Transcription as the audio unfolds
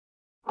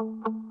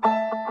In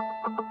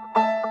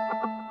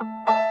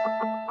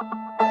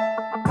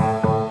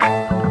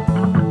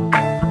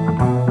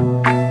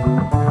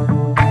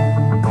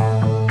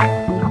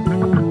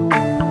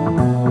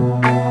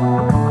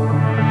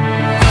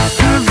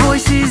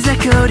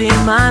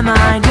my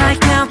mind, I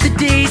count the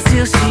days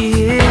till she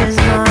is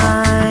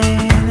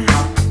mine.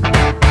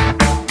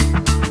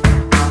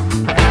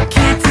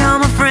 Can't tell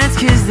my friends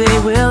cause they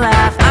will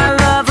laugh. I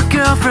love a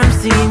girl from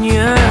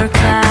senior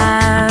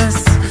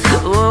class.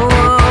 Whoa,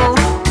 whoa.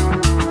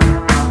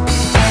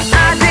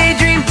 I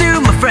daydream through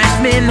my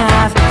freshman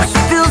half, but she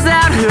fills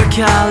out her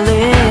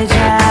college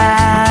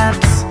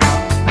apps.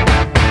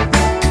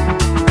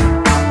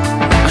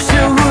 I'll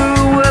show her a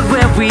world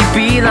where we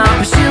belong,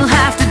 but she'll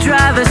have to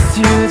drive us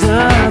to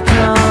the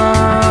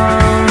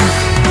prom.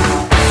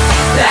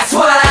 That's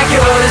what I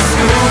go to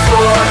school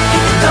for,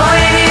 even though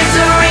it is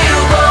a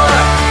real bore.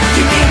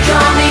 You can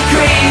call me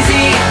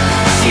crazy,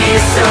 she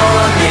is so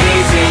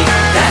amazing.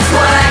 That's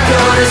what I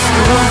go to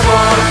school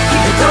for,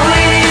 even though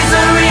it is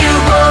a real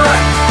bore.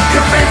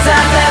 Girlfriends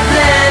I've had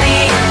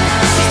plenty,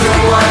 she's the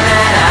one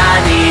that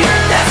I need.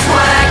 That's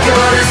what I go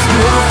to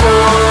school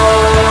for.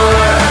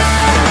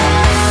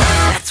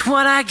 That's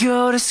what I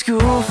go to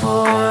school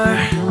for.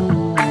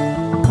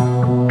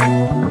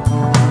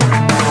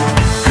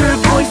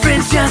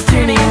 Just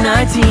turning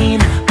 19,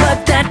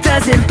 but that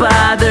doesn't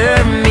bother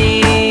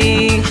me.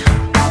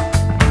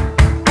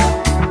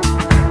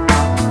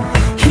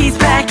 He's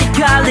back at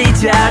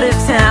college out of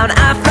town,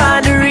 I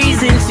find a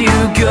reason to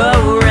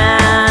go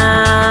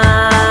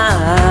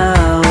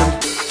round.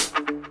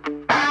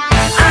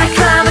 I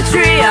climb a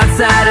tree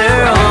outside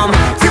her home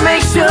to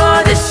make sure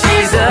that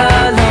she's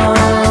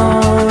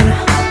alone.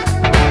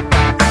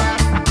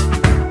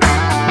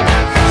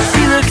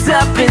 She looks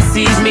up and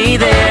sees me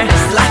there,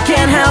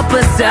 can't help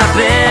but stop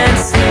and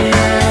stare.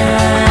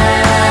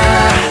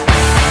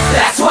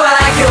 That's what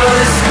I go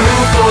to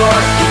school for,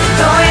 even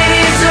though it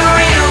is a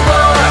real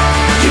bore.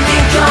 You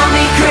can call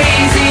me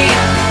crazy,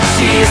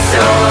 she is so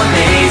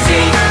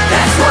amazing.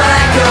 That's what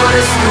I go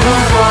to school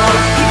for,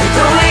 even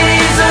though it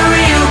is a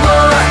real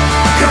bore.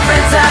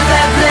 Girlfriends I've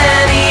had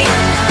plenty,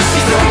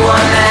 she's the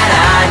one that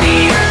I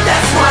need.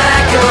 That's what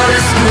I go to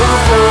school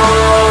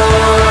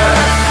for.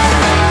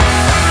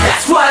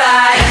 That's what I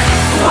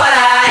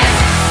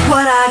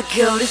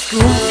go to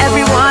school.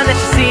 Everyone that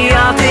you see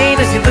all day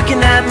knows you're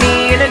looking at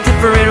me in a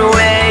different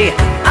way.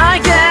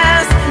 I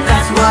guess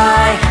that's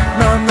why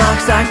my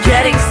marks are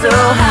getting so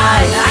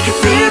high. I can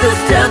see those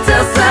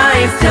telltale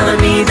signs telling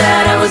me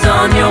that I was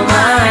on your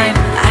mind.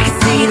 I can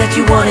see that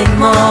you wanted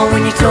more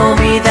when you told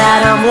me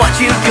that I'm what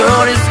you go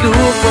to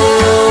school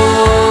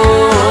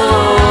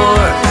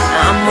for.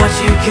 I'm what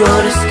you go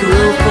to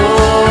school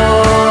for.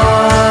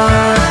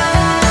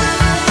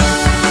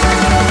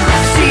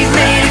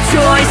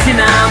 And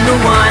I'm the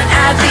one,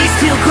 at least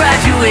till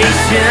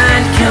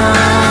graduation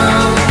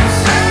comes.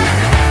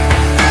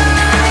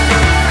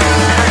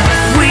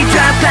 We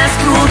drive past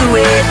school the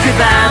way it could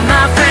by.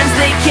 My friends,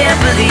 they can't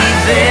believe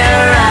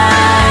their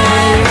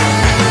eyes.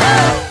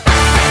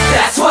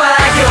 That's what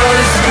I go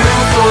to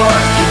school for,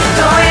 even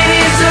though it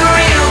is a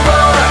real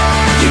bore.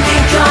 You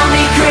can call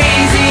me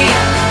crazy,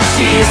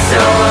 she is so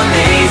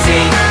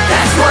amazing.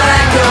 That's what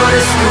I go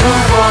to school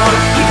for,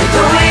 even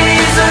though it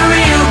is a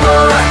real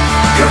bore.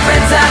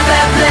 Girlfriends I've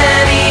had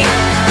plenty,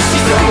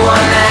 she's the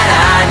one that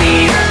I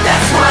need.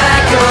 That's what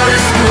I go to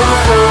school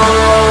for.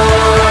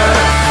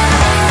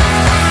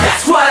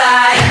 That's what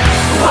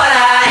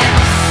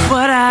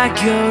I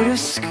go to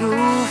school